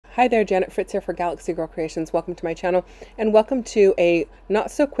Hi there, Janet Fritz here for Galaxy Girl Creations. Welcome to my channel and welcome to a not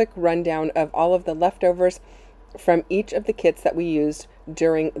so quick rundown of all of the leftovers from each of the kits that we used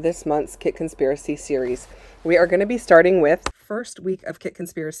during this month's Kit Conspiracy series. We are going to be starting with first week of Kit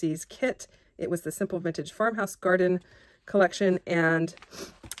Conspiracies kit. It was the Simple Vintage Farmhouse Garden collection, and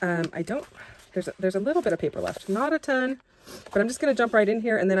there's a little bit of paper left, not a ton, but I'm just going to jump right in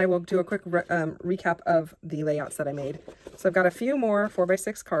here and then I will do a quick recap of the layouts that I made. So I've got a few more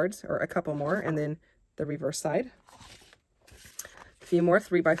 4x6 cards, or a couple more, and then the reverse side. A few more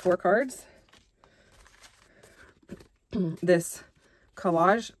 3x4 cards. This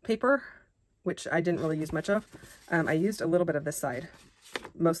collage paper, which I didn't really use much of. I used a little bit of this side,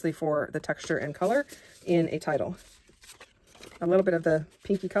 mostly for the texture and color in a title. A little bit of the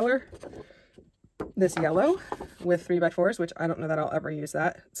pinky color. This yellow with 3x4s, which I don't know that I'll ever use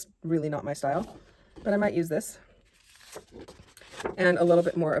that. It's really not my style, but I might use this. And a little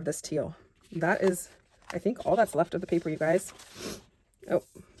bit more of this teal. That is, I think, all that's left of the paper, you guys. Oh,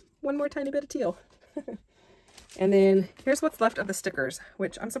 one more tiny bit of teal. And then here's what's left of the stickers,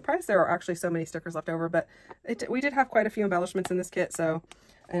 which I'm surprised there are actually so many stickers left over, but we did have quite a few embellishments in this kit, so,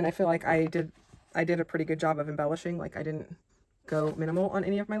 and I feel like I did a pretty good job of embellishing. Like, I didn't go minimal on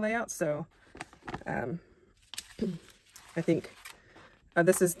any of my layouts, so I think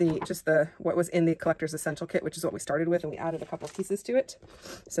this is what was in the Collector's Essential Kit, which is what we started with, and we added a couple pieces to it.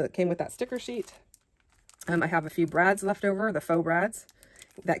 So it came with that sticker sheet. I have a few brads left over, the faux brads,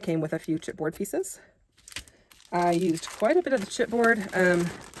 that came with a few chipboard pieces. I used quite a bit of the chipboard,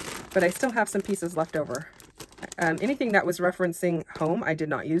 but I still have some pieces left over. Anything that was referencing home, I did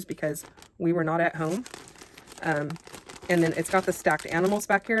not use because we were not at home. And then it's got the stacked animals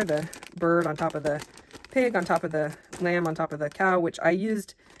back here, the bird on top of the pig, on top of the lamb, on top of the cow, which I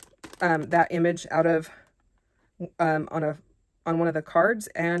used that image out of on one of the cards,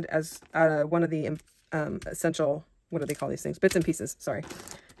 and as one of the essential, what do they call these things? Bits and pieces, sorry.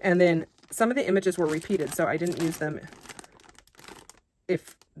 And then some of the images were repeated, so I didn't use them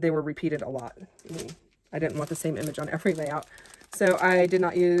if they were repeated a lot. I didn't want the same image on every layout. So I did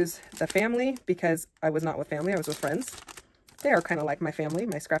not use the family because I was not with family, I was with friends. They are kind of like my family,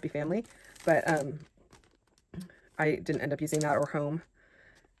 my scrappy family, but I didn't end up using that, or home.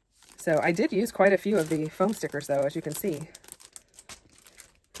 So I did use quite a few of the foam stickers though, as you can see.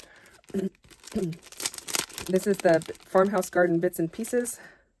 This is the Farmhouse Garden Bits and Pieces,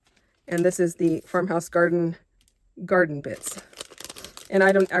 and this is the Farmhouse Garden Bits. And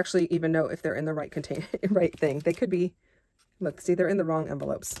I don't actually even know if they're in the right thing. They could be, look, see, they're in the wrong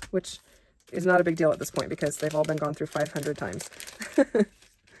envelopes, which is not a big deal at this point because they've all been gone through 500 times.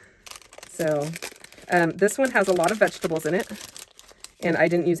 So this one has a lot of vegetables in it, and I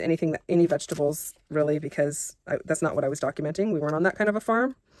didn't use any vegetables really because that's not what I was documenting. We weren't on that kind of a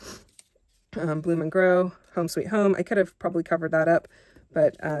farm. Bloom and Grow, Home Sweet Home. I could have probably covered that up,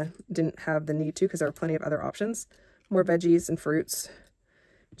 but didn't have the need to because there were plenty of other options. More veggies and fruits.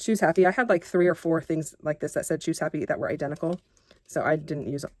 Choose Happy. I had like 3 or 4 things like this that said Choose Happy that were identical, so I didn't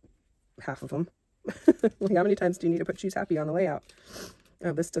use half of them. Like, how many times do you need to put Choose Happy on the layout?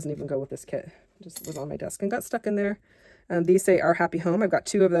 Oh, this doesn't even go with this kit. It just was on my desk and got stuck in there. These say Our Happy Home. I've got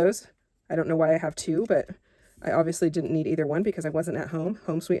 2 of those. I don't know why I have 2, but I obviously didn't need either one because I wasn't at home.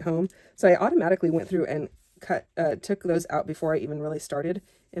 Home Sweet Home. So I automatically went through and took those out before I even really started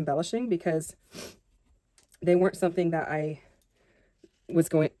embellishing because they weren't something that I was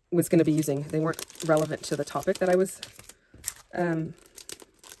going to be using. They weren't relevant to the topic that I was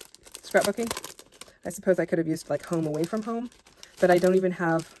scrapbooking. I suppose I could have used like home away from home, but I don't even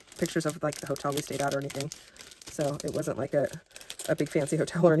have pictures of like the hotel we stayed at or anything. So it wasn't like a big fancy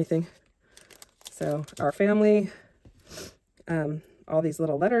hotel or anything. So Our Family, all these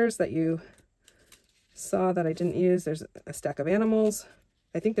little letters that you saw that I didn't use. There's a stack of animals.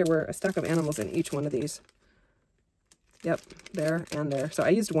 I think there were a stack of animals in each one of these. Yep, there and there. So I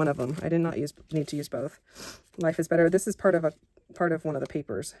used one of them. I did not need to use both. Life is Better. This is part of one of the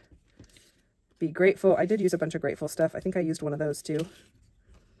papers. Be Grateful. I did use a bunch of grateful stuff. I think I used one of those too.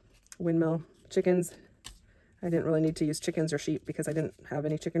 Windmill. Chickens. I didn't really need to use chickens or sheep because I didn't have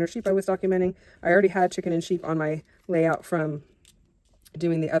any chicken or sheep I was documenting. I already had chicken and sheep on my layout from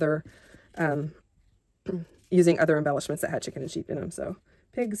doing the other, using other embellishments that had chicken and sheep in them. So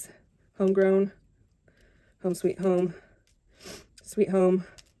pigs, homegrown, Home Sweet Home, Sweet Home,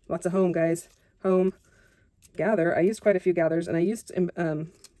 lots of home, guys. Home, gather. I used quite a few gathers, and I used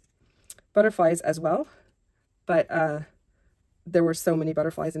butterflies as well, but there were so many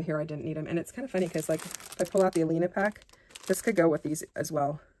butterflies in here I didn't need them. And it's kind of funny because, like, if I pull out the Alina pack, this could go with these as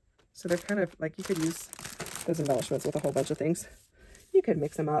well. So they're kind of like, you could use those embellishments with a whole bunch of things. you could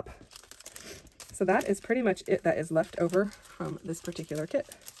mix them up. So that is pretty much it that is left over from this particular kit,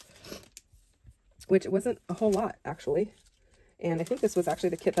 which wasn't a whole lot actually. And I think this was actually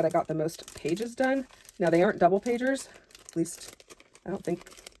the kit that I got the most pages done. Now they aren't double pagers, at least I don't think.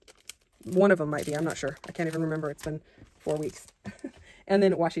 One of them might be, I'm not sure. I can't even remember, it's been 4 weeks. And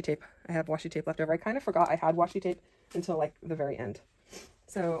then washi tape. I have washi tape left over. I kind of forgot I had washi tape until like the very end.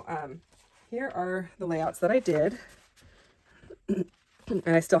 So here are the layouts that I did.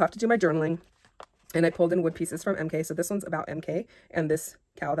 And I still have to do my journaling. And I pulled in wood pieces from MK. So this one's about MK and this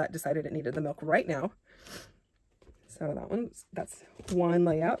cow that decided it needed the milk right now. So that's one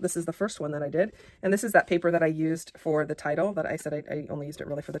layout. This is the first one that I did. And this is that paper that I used for the title that I said I only used it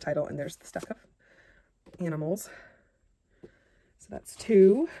really for the title. And there's the stack of animals. So that's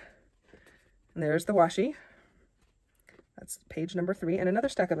 2. And there's the washi. That's page number 3. And another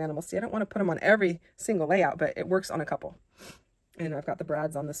stack of animals. See, I don't want to put them on every single layout, but it works on a couple. And I've got the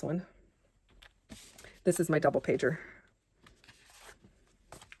brads on this one. This is my double pager.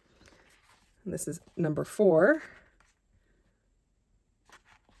 And this is number 4.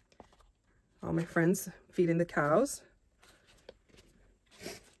 All my friends feeding the cows.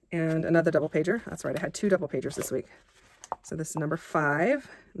 And another double pager. That's right, I had 2 double pagers this week. So this is number 5.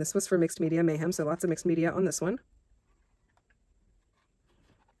 This was for Mixed Media Mayhem, so lots of mixed media on this one.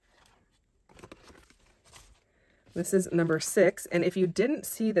 This is number 6, and if you didn't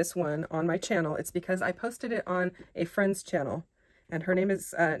see this one on my channel, it's because I posted it on a friend's channel, and her name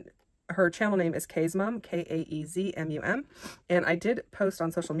is, her channel name is Kaezmum, K-A-E-Z-M-U-M, and I did post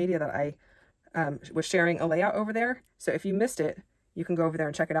on social media that I was sharing a layout over there, so if you missed it, you can go over there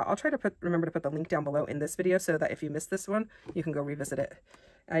and check it out. I'll try to remember to put the link down below in this video so that if you missed this one, you can go revisit it.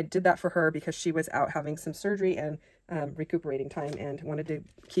 I did that for her because she was out having some surgery and recuperating time and wanted to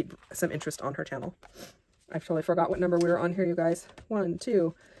keep some interest on her channel. I totally forgot what number we were on here, you guys. 1,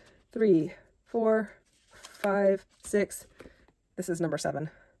 2, 3, 4, 5, 6. This is number 7.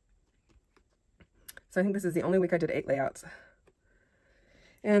 So I think this is the only week I did 8 layouts.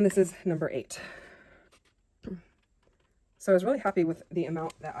 And this is number 8. So I was really happy with the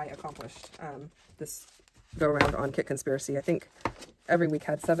amount that I accomplished this go around on Kit Conspiracy. I think every week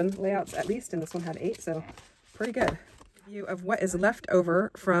had 7 layouts at least, and this one had 8, so pretty good. View of what is left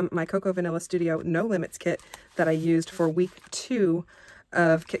over from my Cocoa Vanilla Studio No Limits kit that I used for week 2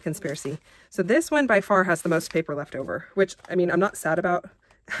 of Kit Conspiracy. So this one by far has the most paper left over, which, I mean, I'm not sad about.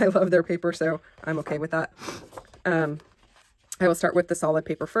 I love their paper, so I'm okay with that. I will start with the solid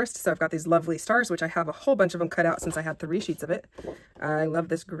paper first. So I've got these lovely stars, which I have a whole bunch of them cut out since I had 3 sheets of it. I love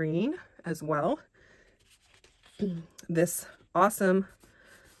this green as well. This awesome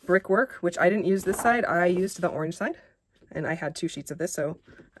brickwork, which I didn't use this side. I used the orange side. And I had 2 sheets of this, so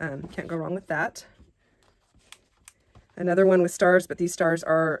can't go wrong with that. Another one with stars, but these stars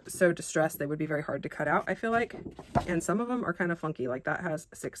are so distressed they would be very hard to cut out, I feel like. And some of them are kind of funky, like that has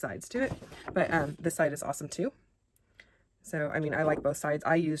 6 sides to it. But this side is awesome too. So, I mean, I like both sides.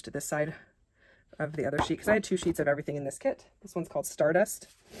 I used this side of the other sheet because I had 2 sheets of everything in this kit. This one's called Stardust.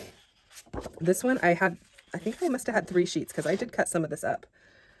 This one I think I must have had 3 sheets because I did cut some of this up.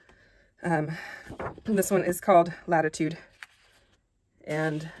 This one is called Latitude,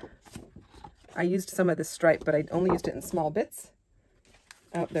 and I used some of this stripe, but I only used it in small bits.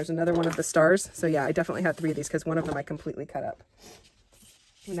 Oh, there's another one of the stars. So yeah, I definitely had 3 of these because one of them I completely cut up.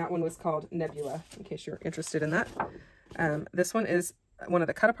 And that one was called Nebula, in case you're interested in that. This one is one of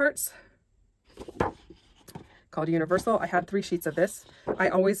the cut-aparts called Universal. I had 3 sheets of this. I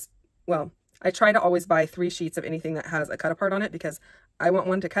try to always buy 3 sheets of anything that has a cut-apart on it because I want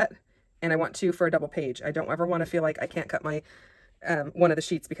one to cut and I want 2 for a double page. I don't ever want to feel like I can't cut my one of the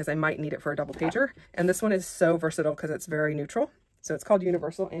sheets because I might need it for a double pager. And this one is so versatile because it's very neutral. So it's called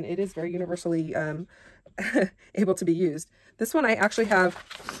Universal, and it is very universally able to be used. This one I actually have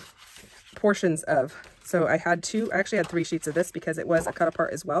portions of. So I actually had 3 sheets of this because it was a cut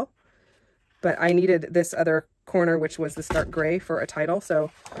apart as well. But I needed this other corner, which was this dark gray, for a title. So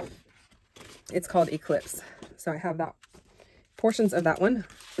it's called Eclipse. So I have that portions of that one.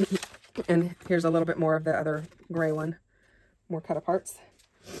 And here's a little bit more of the other gray one, more cut aparts.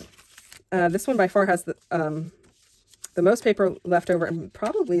 This one by far has the most paper left over and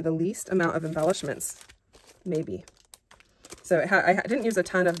probably the least amount of embellishments, maybe. So I didn't use a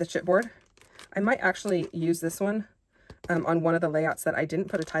ton of the chipboard. I might actually use this one on one of the layouts that I didn't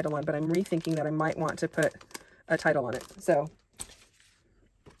put a title on, but I'm rethinking that I might want to put a title on it. So,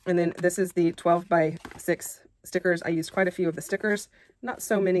 and then this is the 12 by 6 stickers. I used quite a few of the stickers, not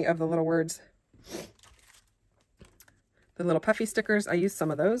so many of the little words. The little puffy stickers, I used some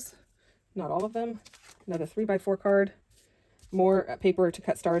of those, not all of them. Another 3 by 4 card. more paper to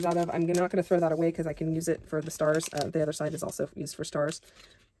cut stars out of. I'm not going to throw that away because I can use it for the stars. The other side is also used for stars.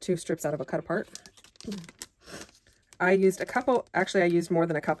 2 strips out of a cut apart. I used a couple, actually I used more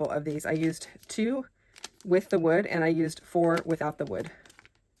than a couple of these. I used 2 with the wood and I used 4 without the wood.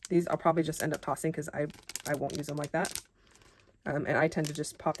 These I'll probably just end up tossing because I won't use them like that. And I tend to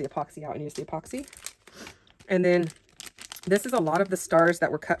just pop the epoxy out and use the epoxy. And then this is a lot of the stars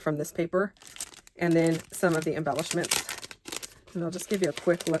that were cut from this paper, and then some of the embellishments. And I'll just give you a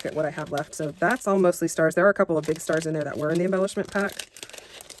quick look at what I have left. So that's all mostly stars. There are a couple of big stars in there that were in the embellishment pack,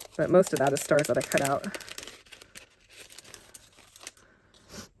 but most of that is stars that I cut out.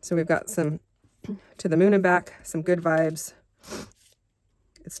 So we've got some To the Moon and Back, some Good Vibes.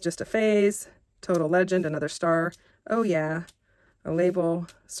 It's Just a Phase, Total Legend, another star. Oh yeah, a label,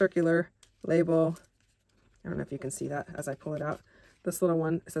 circular label. I don't know if you can see that as I pull it out. This little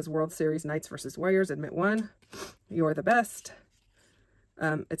one, it says World Series Knights versus Warriors, Admit 1. You're the best.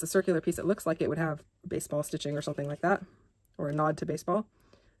 It's a circular piece. It looks like it would have baseball stitching or something like that, or a nod to baseball.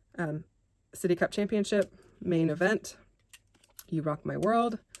 City Cup Championship, Main Event, You Rock My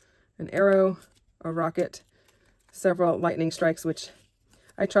World, an arrow, a rocket, several lightning strikes, which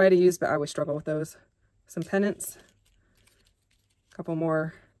I try to use, but I always struggle with those. Some pennants, a couple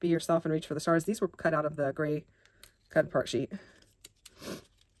more Be Yourself and Reach for the Stars. These were cut out of the gray cut apart sheet.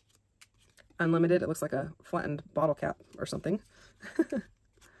 Unlimited, it looks like a flattened bottle cap or something.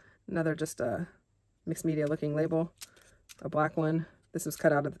 Another just a mixed media looking label, a black one. This was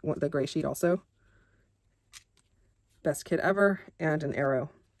cut out of the gray sheet also. Best Kid Ever, and an arrow.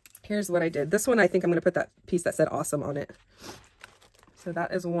 Here's what I did. This one, I think I'm going to put that piece that said awesome on it. So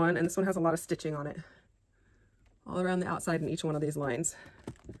that is one, and this one has a lot of stitching on it, all around the outside in each one of these lines.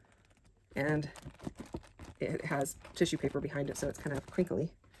 And it has tissue paper behind it, so it's kind of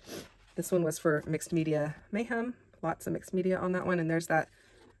crinkly. This one was for Mixed Media Mayhem. Lots of mixed media on that one, and there's that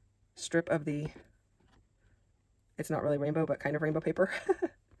strip of the, it's not really rainbow, but kind of rainbow paper. A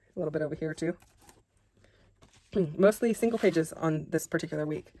little bit over here too. Mostly single pages on this particular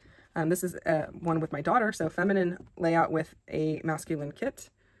week. This is one with my daughter, so feminine layout with a masculine kit.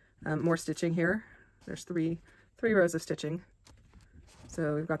 More stitching here. There's three rows of stitching.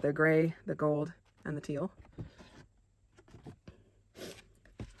 So we've got the gray, the gold, and the teal.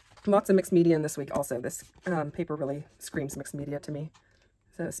 Lots of mixed media in this week also. This paper really screams mixed media to me.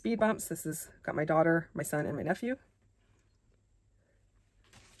 So speed bumps. This is got my daughter, my son, and my nephew.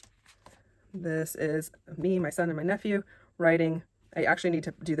 This is me, my son, and my nephew writing. I actually need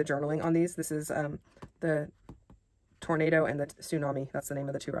to do the journaling on these. This is the tornado and the tsunami. That's the name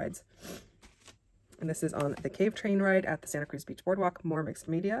of the 2 rides. And this is on the cave train ride at the Santa Cruz Beach Boardwalk. More mixed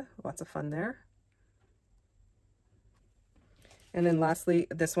media. Lots of fun there. And then lastly,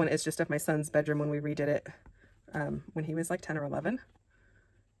 this one is just of my son's bedroom when we redid it when he was like 10 or 11.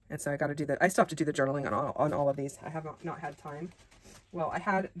 And so I got to do I still have to do the journaling on all of these. I have not had time. Well, I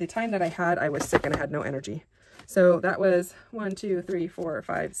had the time that I was sick and I had no energy. So that was 1, 2, 3, 4,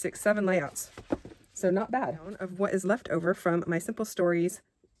 5, 6, 7 layouts. So not bad. Of what is left over from my Simple Stories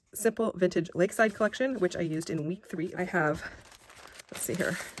Simple Vintage Lakeside collection, which I used in week 3. I have, let's see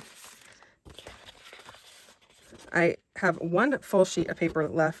here. I have 1 full sheet of paper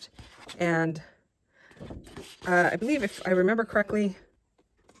left, and I believe if I remember correctly,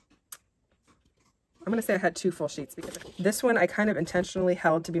 I'm going to say I had 2 full sheets, because this one I kind of intentionally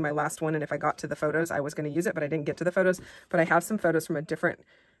held to be my last one, and if I got to the photos, I was going to use it, but I didn't get to the photos. But I have some photos from a different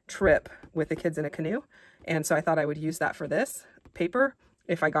trip with the kids in a canoe, and so I thought I would use that for this paper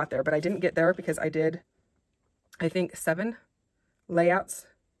if I got there, but I didn't get there because I did, I think, 7 layouts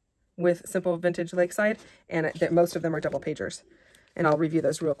with Simple Vintage Lakeside, and most of them are double pagers. And I'll review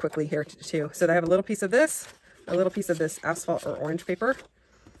those real quickly here too. So they have a little piece of this, a little piece of this asphalt or orange paper,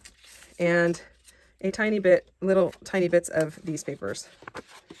 and a tiny bit, little tiny bits of these papers.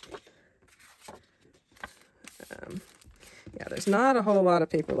 Yeah, there's not a whole lot of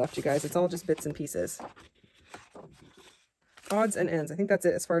paper left, you guys. It's all just bits and pieces. Odds and ends. I think that's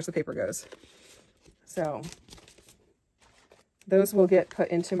it as far as the paper goes. So those will get put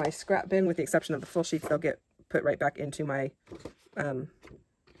into my scrap bin, with the exception of the full sheets. They'll get put right back into my,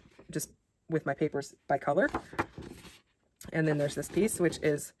 just with my papers by color. And then there's this piece, which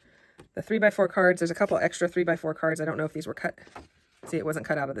is the 3x4 cards. There's a couple extra 3x4 cards. I don't know if these were cut. See, it wasn't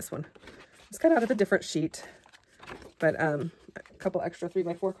cut out of this one. It's cut out of a different sheet. But a couple extra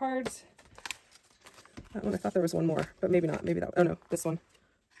 3x4 cards. That one, I thought there was one more, but maybe not. Maybe that, oh no, this one.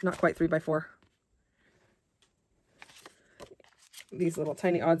 Not quite 3x4. These little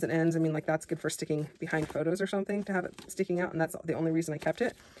tiny odds and ends. I mean, like, that's good for sticking behind photos or something, to have it sticking out, and that's the only reason I kept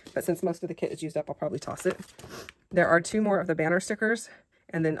it. But since most of the kit is used up, I'll probably toss it. There are 2 more of the banner stickers,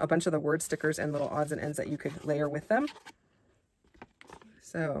 and then a bunch of the word stickers and little odds and ends that you could layer with them.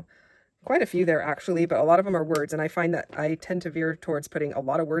 So quite a few there actually, but a lot of them are words, and I find that I tend to veer towards putting a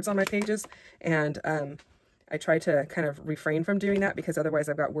lot of words on my pages, and I try to kind of refrain from doing that because otherwise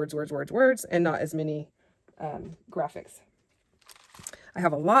I've got words, words, words, words, and not as many graphics. I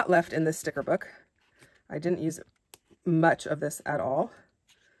have a lot left in this sticker book. I didn't use much of this at all.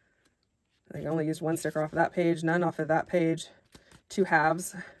 I only used 1 sticker off of that page, none off of that page, 2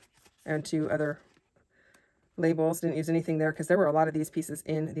 halves, and 2 other labels. Didn't use anything there because there were a lot of these pieces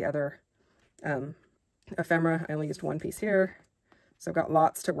in the other ephemera. I only used 1 piece here. So I've got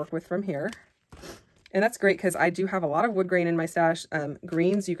lots to work with from here. And that's great because I do have a lot of wood grain in my stash.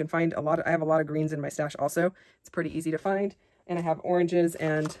 Greens, you can find a lot of, I have a lot of greens in my stash also. It's pretty easy to find. And I have oranges,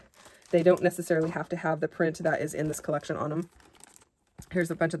 and they don't necessarily have to have the print that is in this collection on them.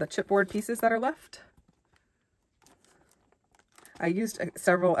 Here's a bunch of the chipboard pieces that are left. I used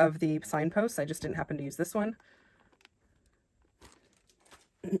several of the signposts. I just didn't happen to use this one.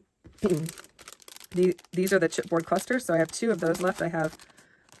 These are the chipboard clusters, so I have 2 of those left. I have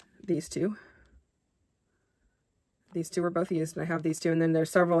these 2. These 2 were both used, and I have these 2, and then there's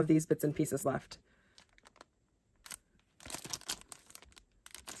several of these bits and pieces left.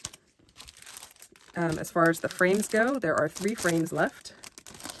 As far as the frames go, there are 3 frames left.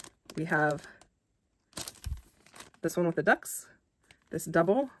 We have this one with the ducks, this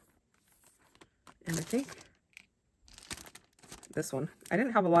double, and I think this one. I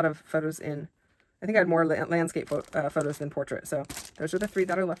didn't have a lot of photos in. I think I had more landscape photos than portrait, so those are the 3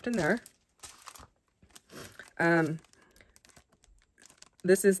 that are left in there.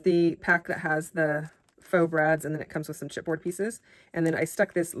 This is the pack that has the faux brads, and then it comes with some chipboard pieces. And then I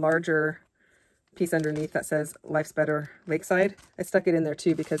stuck this larger piece underneath that says Life's Better Lakeside. I stuck it in there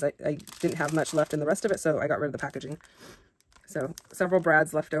too because I didn't have much left in the rest of it, so I got rid of the packaging. So several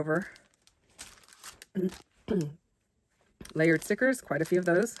brads left over. Layered stickers, quite a few of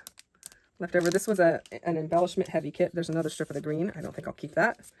those left over. This was an embellishment heavy kit. There's another strip of the green. I don't think I'll keep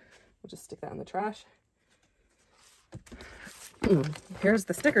that. We'll just stick that in the trash. Here's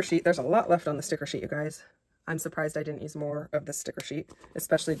the sticker sheet. There's a lot left on the sticker sheet, you guys. I'm surprised I didn't use more of the sticker sheet,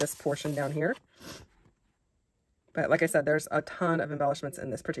 especially this portion down here. But like I said, there's a ton of embellishments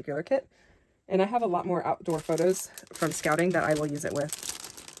in this particular kit. And I have a lot more outdoor photos from scouting that I will use it with.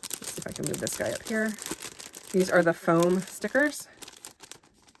 Let's see if I can move this guy up here. These are the foam stickers.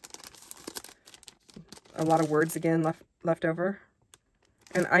 A lot of words again left over.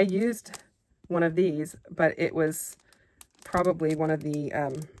 And I used one of these, but it was probably one of the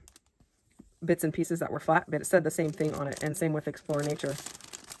bits and pieces that were flat, but it said the same thing on it, and same with Explore Nature.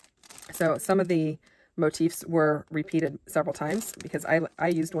 So some of the motifs were repeated several times because I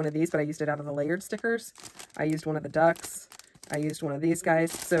used one of these, but I used it out of the layered stickers. I used one of the ducks. I used one of these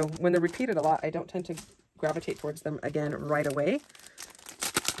guys. So when they're repeated a lot, I don't tend to gravitate towards them again right away.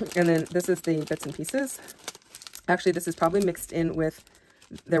 And then this is the bits and pieces. Actually, this is probably mixed in with,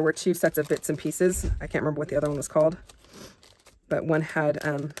 there were 2 sets of bits and pieces. I can't remember what the other one was called, but one had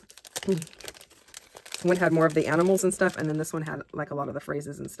more of the animals and stuff, and then this one had like a lot of the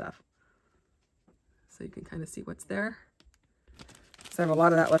phrases and stuff. So you can kind of see what's there. So I have a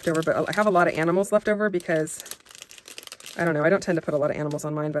lot of that left over, but I have a lot of animals left over because, I don't know, I don't tend to put a lot of animals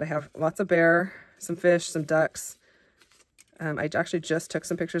on mine, but I have lots of bear, some fish, some ducks. I actually just took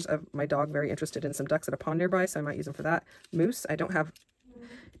some pictures of my dog, very interested in some ducks at a pond nearby, so I might use them for that. Moose, I don't have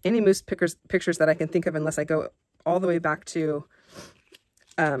any moose pictures that I can think of unless I go all the way back to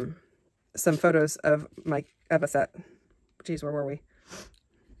some photos of a set. Geez, where were we?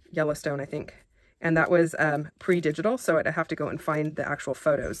 Yellowstone, I think. And that was pre-digital, so I'd have to go and find the actual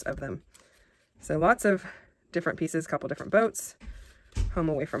photos of them. So lots of different pieces, a couple different boats, home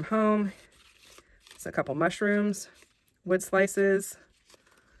away from home, it's a couple mushrooms, wood slices,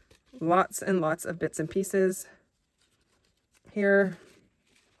 lots and lots of bits and pieces here,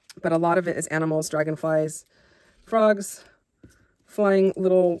 but a lot of it is animals, dragonflies, frogs, flying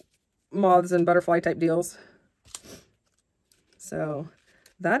little moths and butterfly type deals. So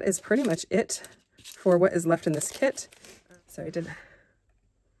that is pretty much it for what is left in this kit. So I did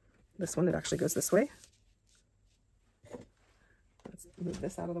this one, it actually goes this way. Let's move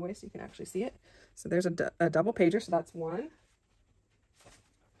this out of the way so you can actually see it. So there's a double pager, so that's 1.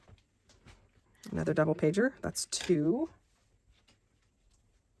 Another double pager, that's 2.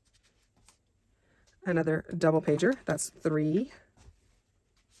 Another double pager, that's 3.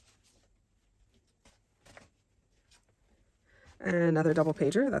 Another double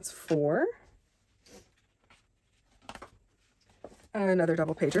pager, that's 4. Another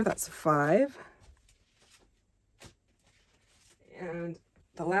double pager, that's 5.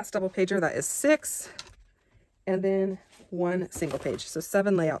 the last double pager, that is 6, and then 1 single page. So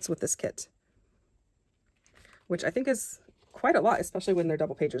 7 layouts with this kit, which I think is quite a lot, especially when they're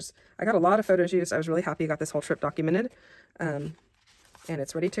double pagers. I got a lot of photos used. I was really happy I got this whole trip documented. And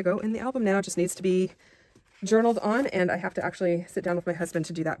it's ready to go in the album now. It just needs to be journaled on, and I have to actually sit down with my husband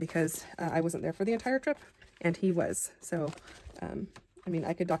to do that because I wasn't there for the entire trip and he was. So I mean,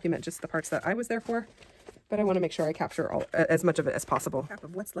 I could document just the parts that I was there for, but I want to make sure I capture as much of it as possible.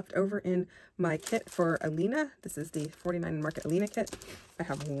 Of what's left over in my kit for Alina. This is the 49 Market Alina kit. I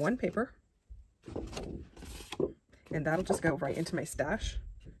have 1 paper, and that'll just go right into my stash.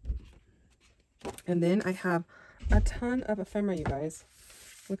 And then I have a ton of ephemera, you guys.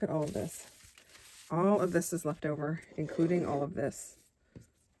 Look at all of this. All of this is left over, including all of this.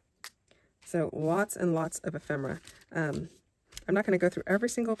 So lots and lots of ephemera. I'm not going to go through every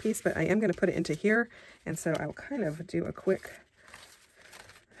single piece, but I am going to put it into here. And so I'll kind of do a quick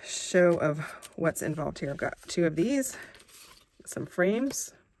show of what's involved here. I've got 2 of these, some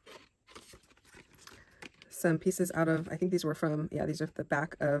frames, some pieces out of, I think these were from, yeah, these are the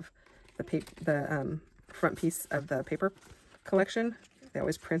back of the paper, the front piece of the paper collection. They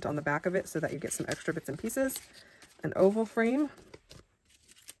always print on the back of it so that you get some extra bits and pieces. An oval frame,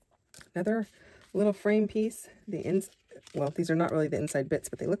 another little frame piece. Well, these are not really the inside bits,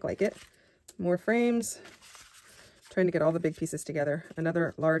 but they look like it. More frames. Trying to get all the big pieces together.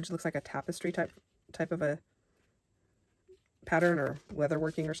 Another large, looks like a tapestry type of a pattern or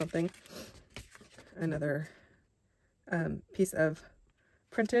leatherworking or something. Another piece of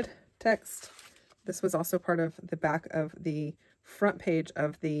printed text. This was also part of the back of the front page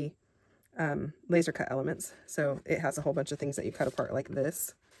of the laser cut elements. So it has a whole bunch of things that you cut apart like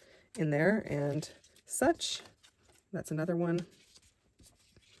this in there and such. That's another one.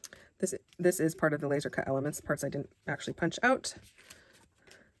 This is part of the laser cut elements, parts I didn't actually punch out.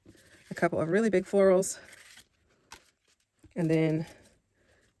 A couple of really big florals. And then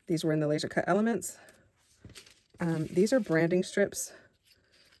these were in the laser cut elements. These are branding strips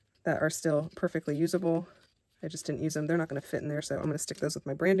that are still perfectly usable. I just didn't use them. They're not going to fit in there, so I'm going to stick those with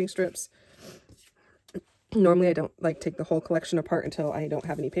my branding strips. Normally I don't like take the whole collection apart until I don't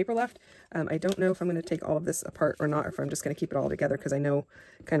have any paper left. I don't know if I'm going to take all of this apart or not, or if I'm just going to keep it all together because I know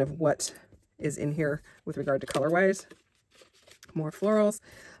kind of what is in here with regard to color wise. More florals.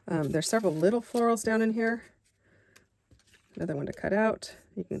 There's several little florals down in here. Another one to cut out.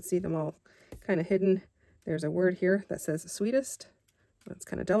 You can see them all kind of hidden. There's a word here that says sweetest. That's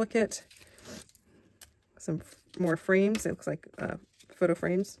kind of delicate. Some more frames. It looks like photo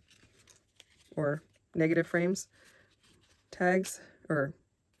frames or negative frames. Tags or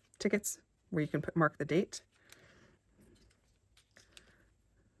tickets where you can mark the date.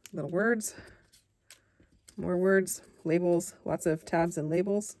 Little words. More words. Labels. Lots of tabs and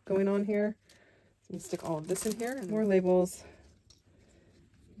labels going on here. So I'm stick all of this in here. And more labels.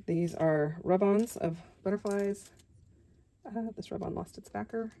 These are rub-ons of butterflies. This rub-on lost its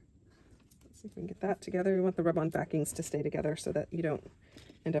backer. Let's see if we can get that together. We want the rub-on backings to stay together so that you don't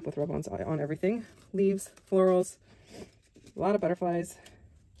end up with rub-ons on everything. Leaves, florals, a lot of butterflies.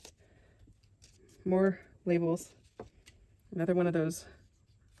 More labels. Another one of those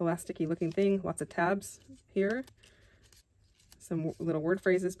elasticy looking thing. Lots of tabs here. Some little word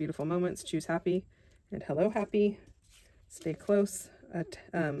phrases. Beautiful moments. Choose happy and hello happy. Stay close. A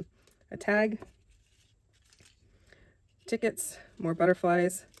tag. Tickets. More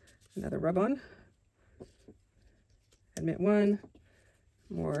butterflies. Another rub-on. Admit one.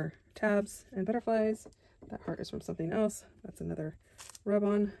 More tabs and butterflies. That heart is from something else. That's another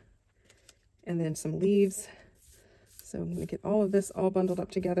rub-on. And then some leaves. So I'm going to get all of this all bundled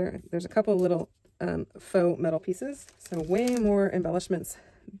up together. There's a couple of little faux metal pieces. So way more embellishments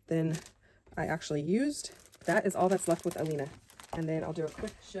than I actually used. That is all that's left with Alina. And then I'll do a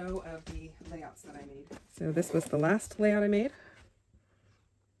quick show of the layouts that I made. So this was the last layout I made.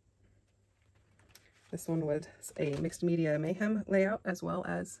 This one was a mixed media mayhem layout as well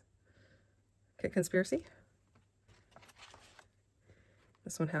as Kit Conspiracy.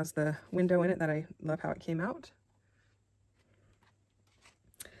 This one has the window in it that I love how it came out.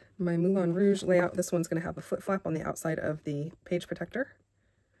 My Moulin Rouge layout, this one's going to have a flip flap on the outside of the page protector.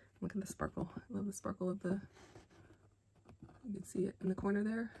 Look at the sparkle. I love the sparkle of the, you can see it in the corner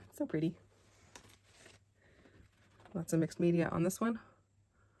there. It's so pretty. Lots of mixed media on this one.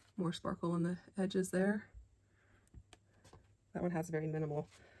 More sparkle on the edges there. That one has very minimal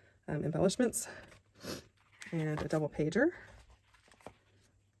embellishments. And a double pager.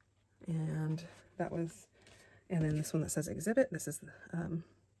 And that was, and then this one that says exhibit. This is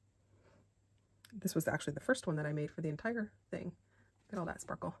this was actually the first one that I made for the entire thing. Look at all that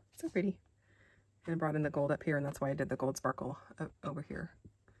sparkle. So pretty. And I brought in the gold up here, and that's why I did the gold sparkle over here.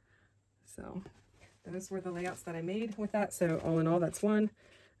 So those were the layouts that I made with that. So all in all, that's one.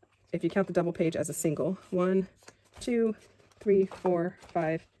 If you count the double page as a single, 1, 2, 3, 4,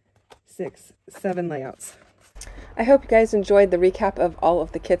 5, 6, 7 layouts. I hope you guys enjoyed the recap of all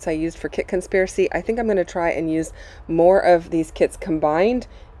of the kits I used for Kit Conspiracy. I think I'm going to try and use more of these kits combined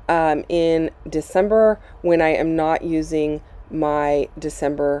in December when I am not using my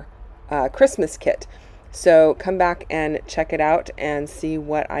December Christmas kit. So come back and check it out and see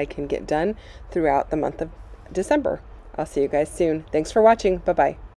what I can get done throughout the month of December. I'll see you guys soon. Thanks for watching. Bye-bye.